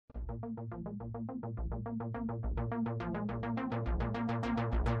Alright,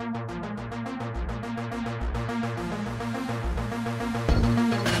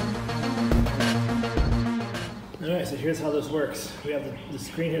 so here's how this works. We have the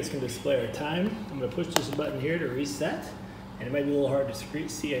screen here that's going to display our time. I'm going to push this button here to reset. And it might be a little hard to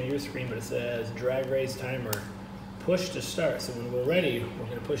see on your screen, but it says drag race timer, push to start. So when we're ready, we're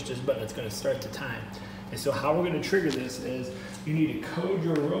going to push this button. It's going to start the time. And so how we're going to trigger this is you need to code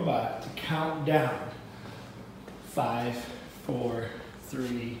your robot to count down. 5, 4,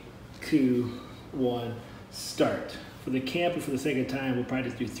 3, 2, 1, start. For the camp and for the sake of time, we'll probably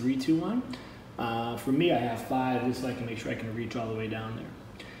just do 3, 2, 1. For me, I have 5, just so I can make sure I can reach all the way down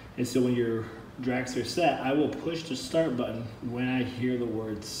there. And so when your drags are set, I will push the start button when I hear the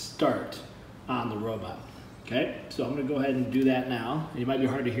word start on the robot. Okay, so I'm going to go ahead and do that now. It might be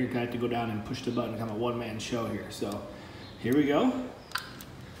hard to hear because I have to go down and push the button, kind of a one-man show here. So here we go.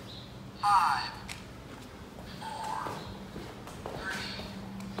 5, 4, 3,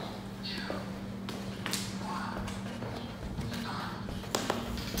 2, 1, start.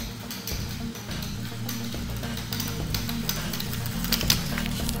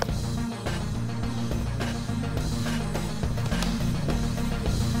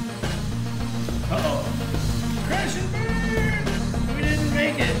 Uh-oh. Crash and burn! We didn't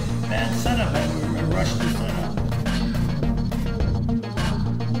make it. Bad setup. I rushed the setup.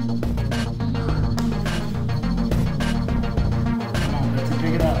 Come on, let's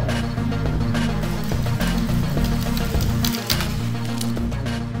pick it up.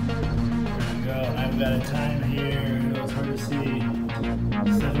 There we go. I've got a time here. It was hard to see.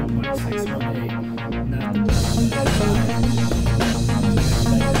 7.618. Not the best. Let's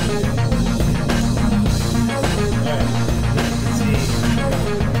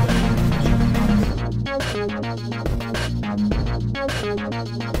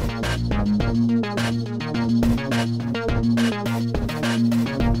see.